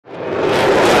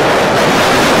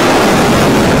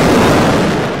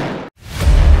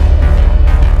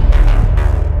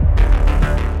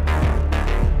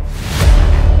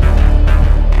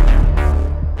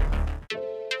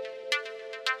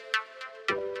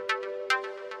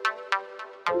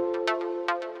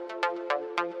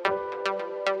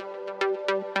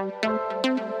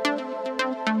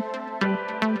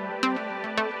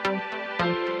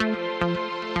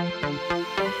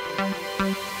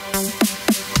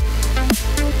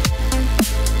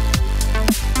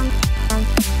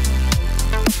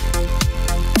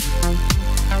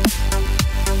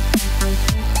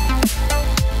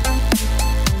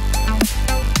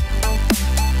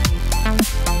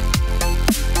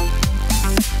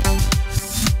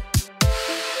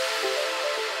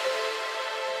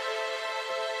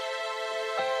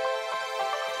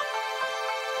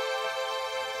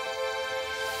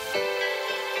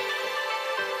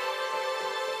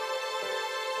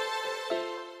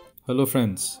Hello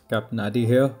friends, Captain Adi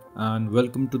here and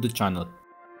welcome to the channel.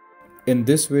 In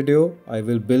this video, I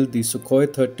will build the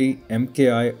Sukhoi 30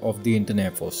 MKI of the Indian Air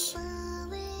Force.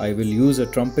 I will use a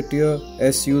Trumpeter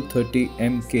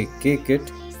Su30MKK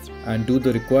kit and do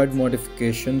the required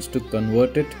modifications to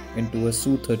convert it into a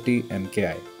Su30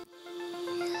 MKI.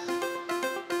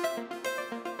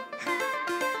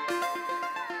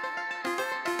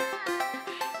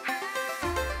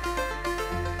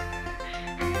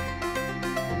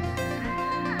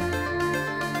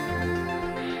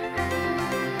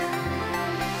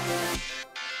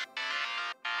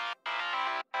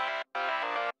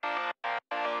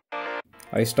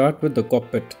 I start with the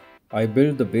cockpit. I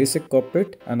build the basic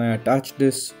cockpit and I attach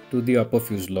this to the upper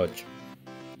fuselage.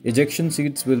 Ejection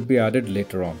seats will be added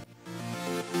later on.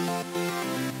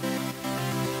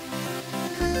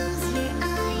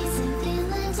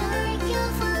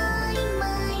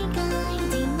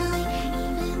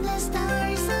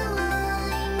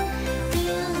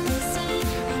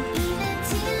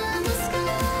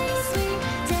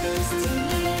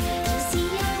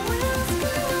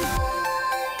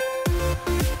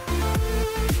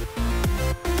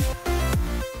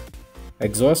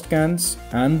 Exhaust cans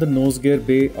and the nose gear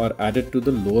bay are added to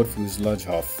the lower fuselage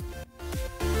half.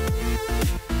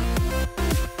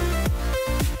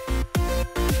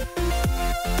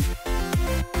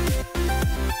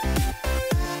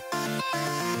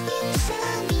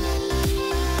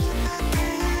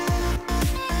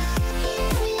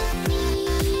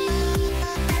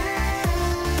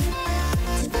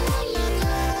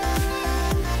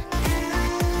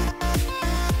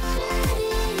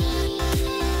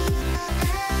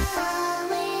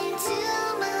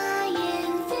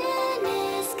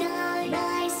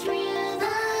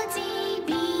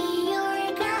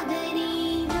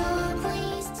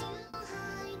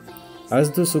 As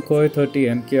the Sukhoi 30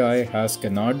 MKI has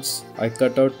canards, I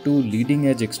cut out two leading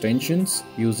edge extensions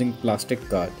using plastic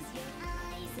card.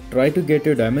 Try to get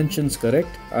your dimensions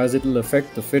correct as it will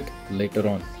affect the fit later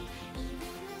on.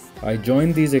 I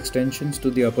join these extensions to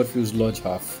the upper fuselage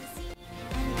half.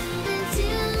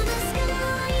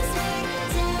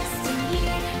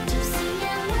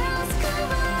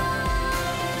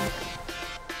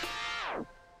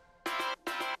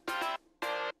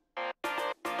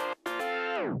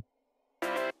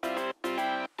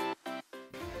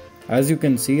 As you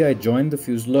can see, I joined the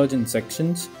fuselage in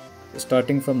sections,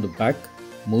 starting from the back,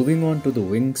 moving on to the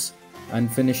wings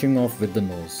and finishing off with the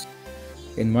nose.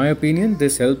 In my opinion,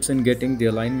 this helps in getting the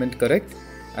alignment correct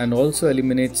and also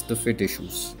eliminates the fit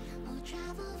issues.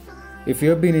 If you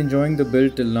have been enjoying the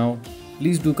build till now,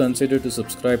 please do consider to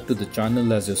subscribe to the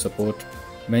channel as your support.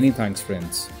 Many thanks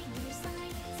friends.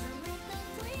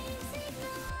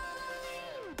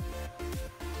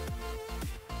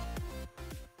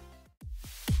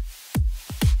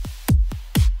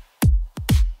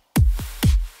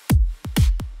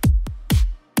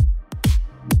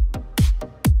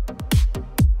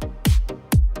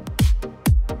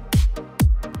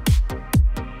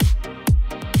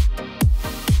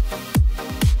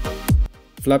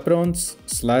 Flaperons,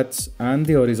 slats and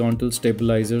the horizontal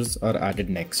stabilizers are added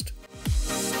next.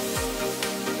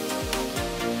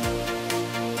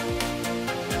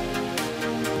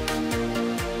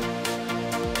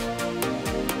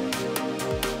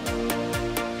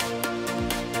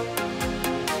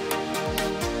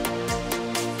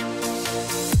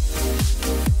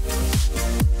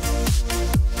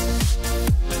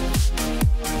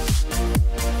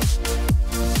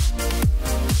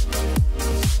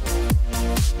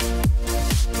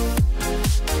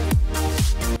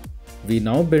 We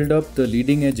now build up the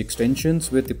leading edge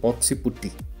extensions with epoxy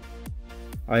putty.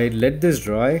 I let this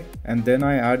dry and then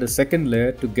I add a second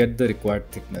layer to get the required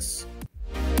thickness.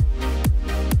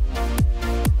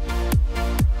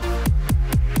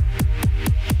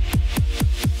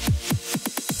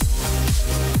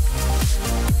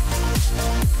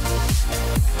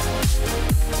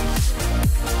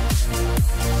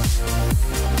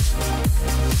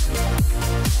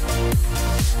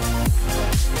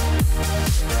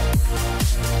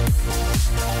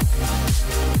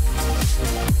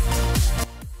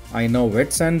 I now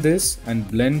wet sand this and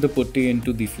blend the putty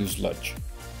into the fuselage.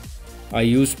 I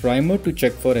use primer to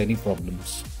check for any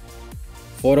problems.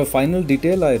 For a final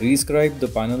detail, I rescribe the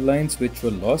panel lines which were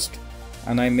lost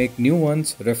and I make new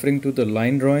ones referring to the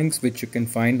line drawings which you can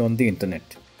find on the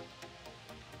internet.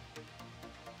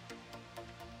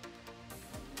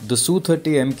 The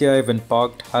Su30 MKI when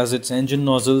parked has its engine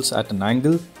nozzles at an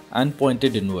angle and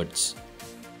pointed inwards.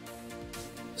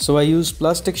 So I use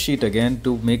plastic sheet again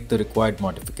to make the required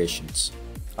modifications.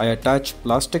 I attach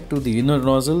plastic to the inner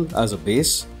nozzle as a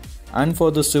base And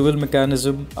for the swivel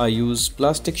mechanism, I use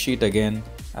plastic sheet again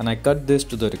and I cut this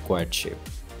to the required shape.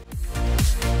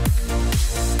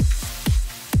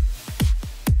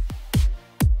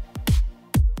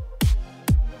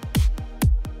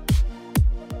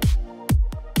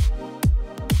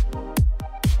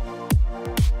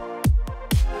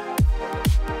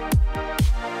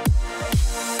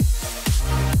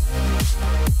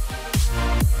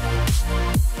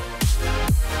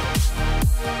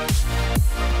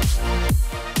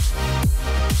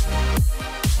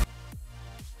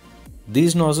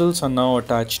 These nozzles are now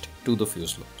attached to the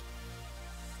fuselage.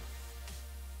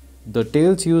 The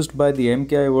tails used by the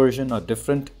MKI version are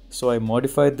different, so I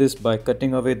modified this by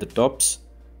cutting away the tops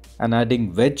and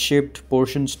adding wedge-shaped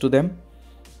portions to them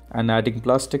and adding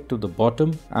plastic to the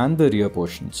bottom and the rear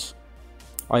portions.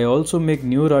 I also make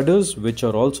new rudders which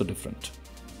are also different.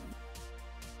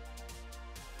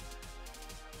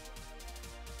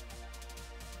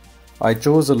 I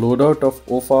chose a loadout of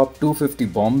OFAB 250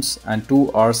 bombs and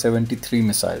 2 R-73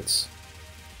 missiles.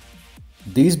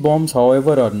 These bombs,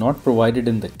 however, are not provided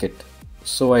in the kit,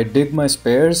 so I dig my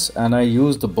spares and I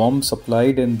use the bombs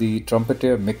supplied in the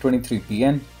Trumpeter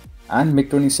MiG-23PN and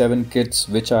MiG-27 kits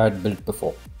which I had built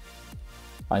before.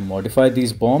 I modified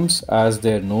these bombs as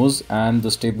their nose and the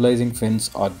stabilizing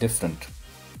fins are different.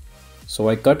 So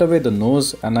I cut away the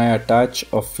nose and I attach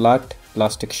a flat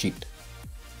plastic sheet.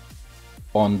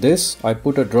 On this, I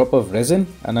put a drop of resin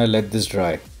and I let this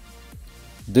dry.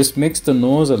 This makes the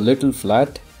nose a little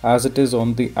flat as it is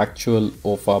on the actual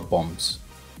OFAB bombs.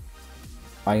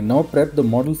 I now prep the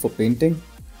model for painting.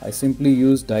 I simply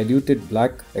use diluted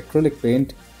black acrylic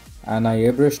paint and I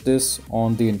airbrush this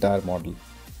on the entire model.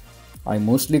 I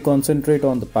mostly concentrate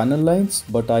on the panel lines,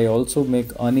 but I also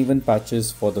make uneven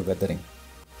patches for the weathering.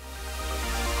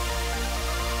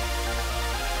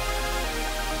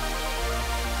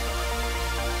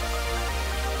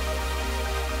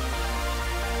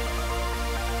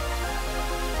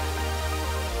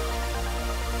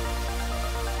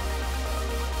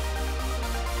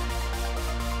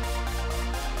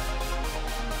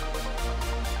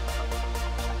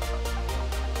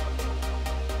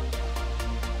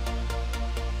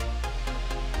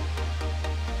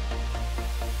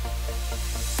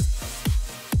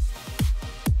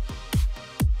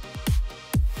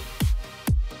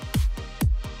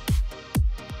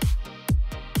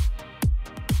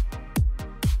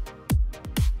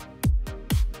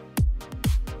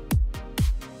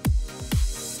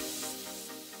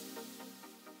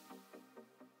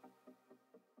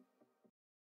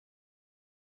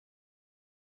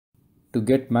 To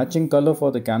get matching color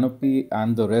for the canopy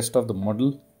and the rest of the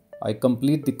model, I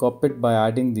complete the cockpit by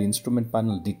adding the instrument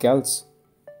panel decals,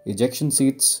 ejection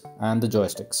seats and the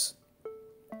joysticks.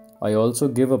 I also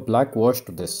give a black wash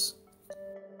to this.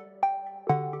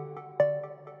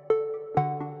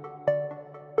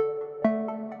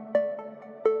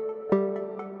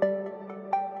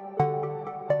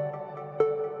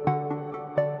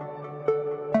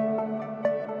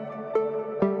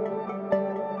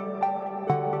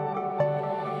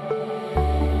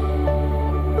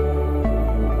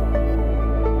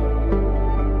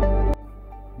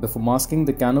 Before masking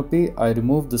the canopy, I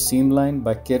remove the seam line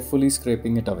by carefully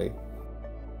scraping it away.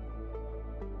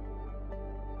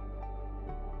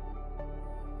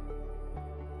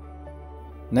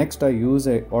 Next, I use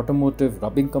an automotive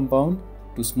rubbing compound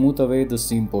to smooth away the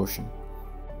seam portion.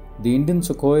 The Indian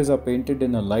Sukhois are painted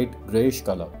in a light greyish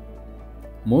color.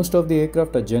 Most of the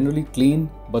aircraft are generally clean,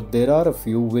 but there are a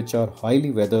few which are highly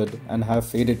weathered and have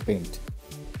faded paint.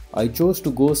 I chose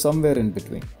to go somewhere in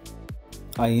between.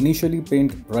 I initially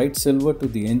paint bright silver to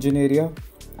the engine area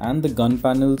and the gun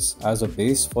panels as a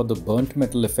base for the burnt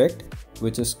metal effect,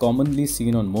 which is commonly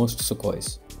seen on most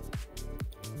Sukhois.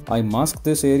 I mask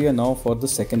this area now for the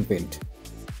second paint.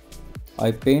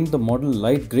 I paint the model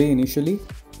light grey initially.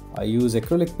 I use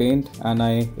acrylic paint and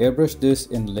I airbrush this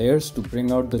in layers to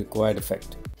bring out the required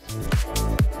effect.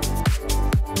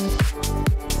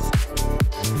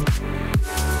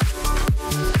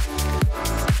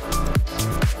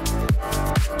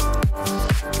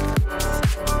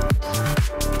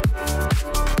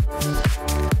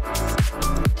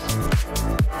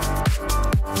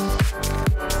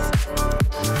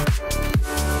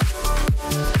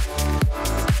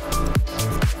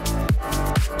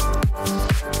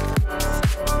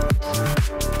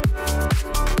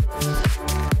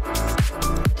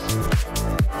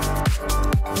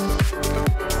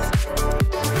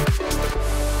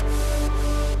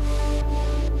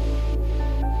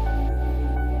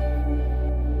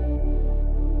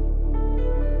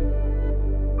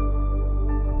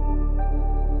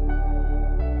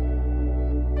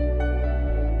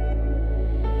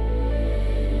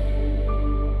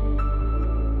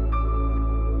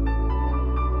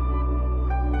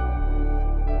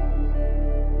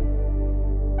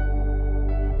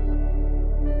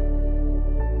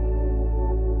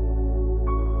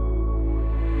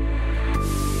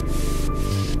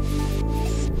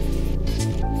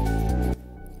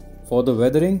 For the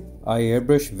weathering, I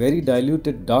airbrush very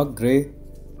diluted dark grey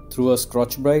through a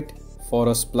scratchbuilt for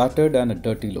a splattered and a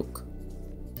dirty look.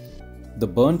 The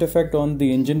burnt effect on the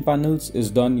engine panels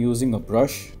is done using a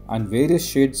brush and various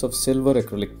shades of silver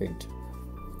acrylic paint.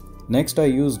 Next, I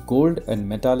use gold and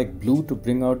metallic blue to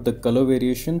bring out the color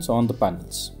variations on the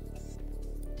panels.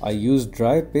 I use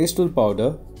dry pastel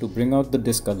powder to bring out the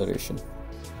discoloration.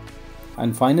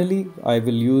 And finally, I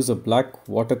will use a black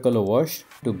watercolor wash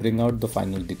to bring out the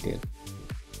final detail.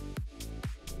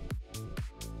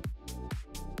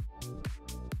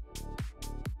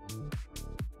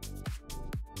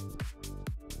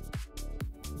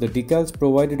 The decals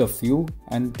provided a few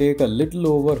and take a little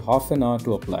over half an hour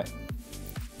to apply.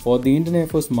 For the Indian Air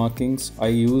Force markings, I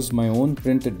used my own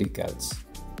printed decals.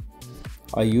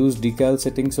 I used decal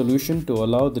setting solution to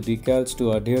allow the decals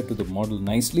to adhere to the model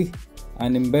nicely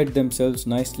and embed themselves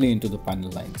nicely into the panel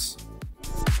lines.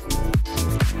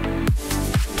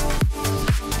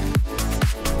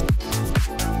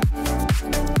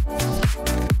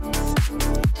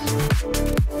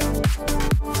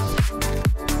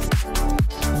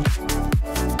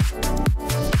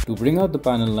 To bring out the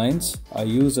panel lines, I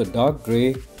use a dark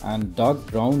grey and dark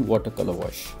brown watercolor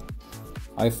wash.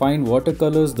 I find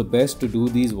watercolors the best to do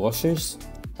these washes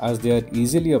as they are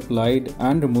easily applied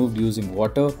and removed using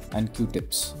water and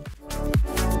Q-tips.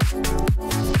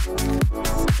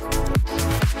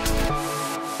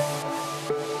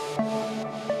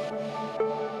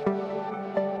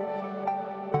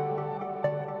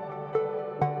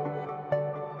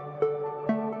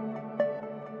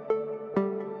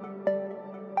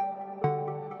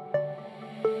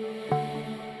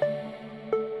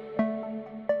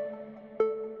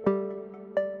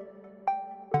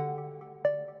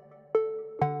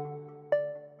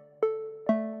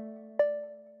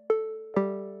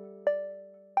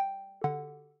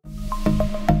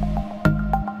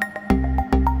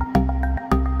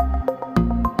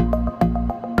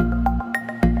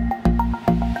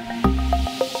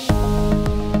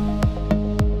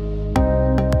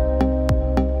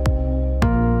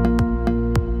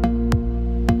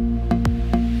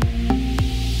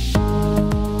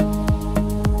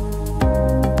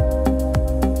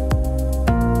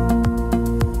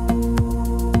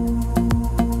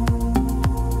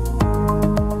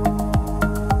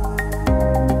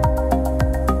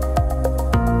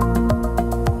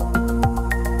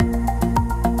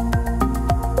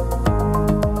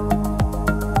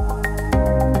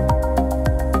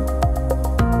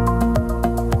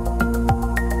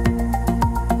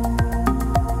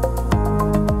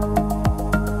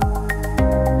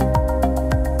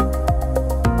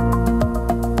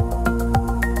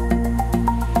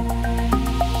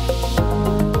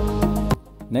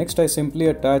 Next, I simply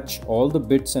attach all the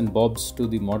bits and bobs to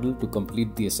the model to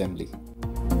complete the assembly.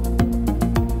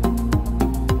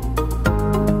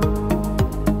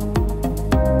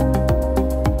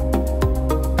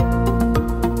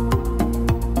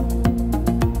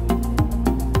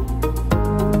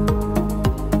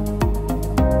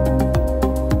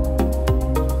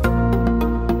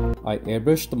 I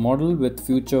airbrushed the model with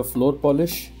future floor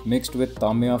polish mixed with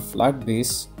Tamiya flat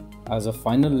base as a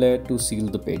final layer to seal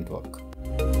the paintwork.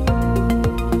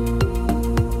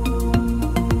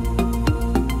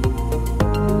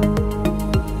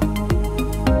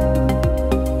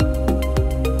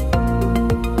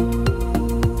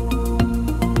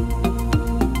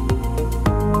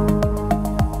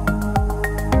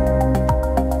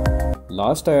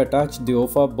 Last, I attached the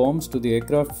OFAB bombs to the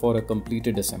aircraft for a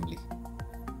completed assembly.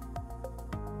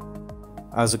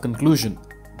 As a conclusion,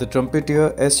 the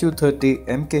Trumpeteer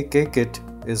Su30MKK kit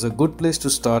is a good place to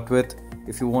start with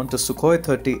if you want a Sukhoi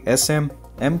 30 SM,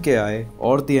 MKI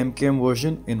or the MKM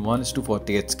version in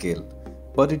 1:48 scale,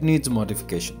 but it needs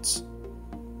modifications.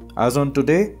 As on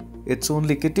today, it's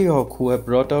only Kitty Hawk who have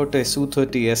brought out a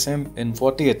Su30 SM in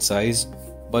 48 size,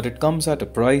 but it comes at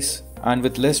a price and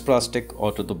with less plastic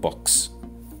out of the box.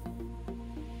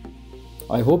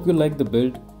 I hope you like the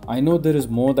build. I know there is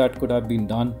more that could have been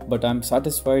done, but I'm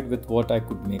satisfied with what I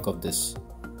could make of this.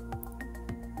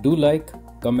 Do like,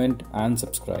 comment and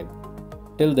subscribe.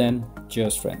 Till then,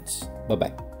 cheers friends. Bye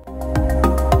bye.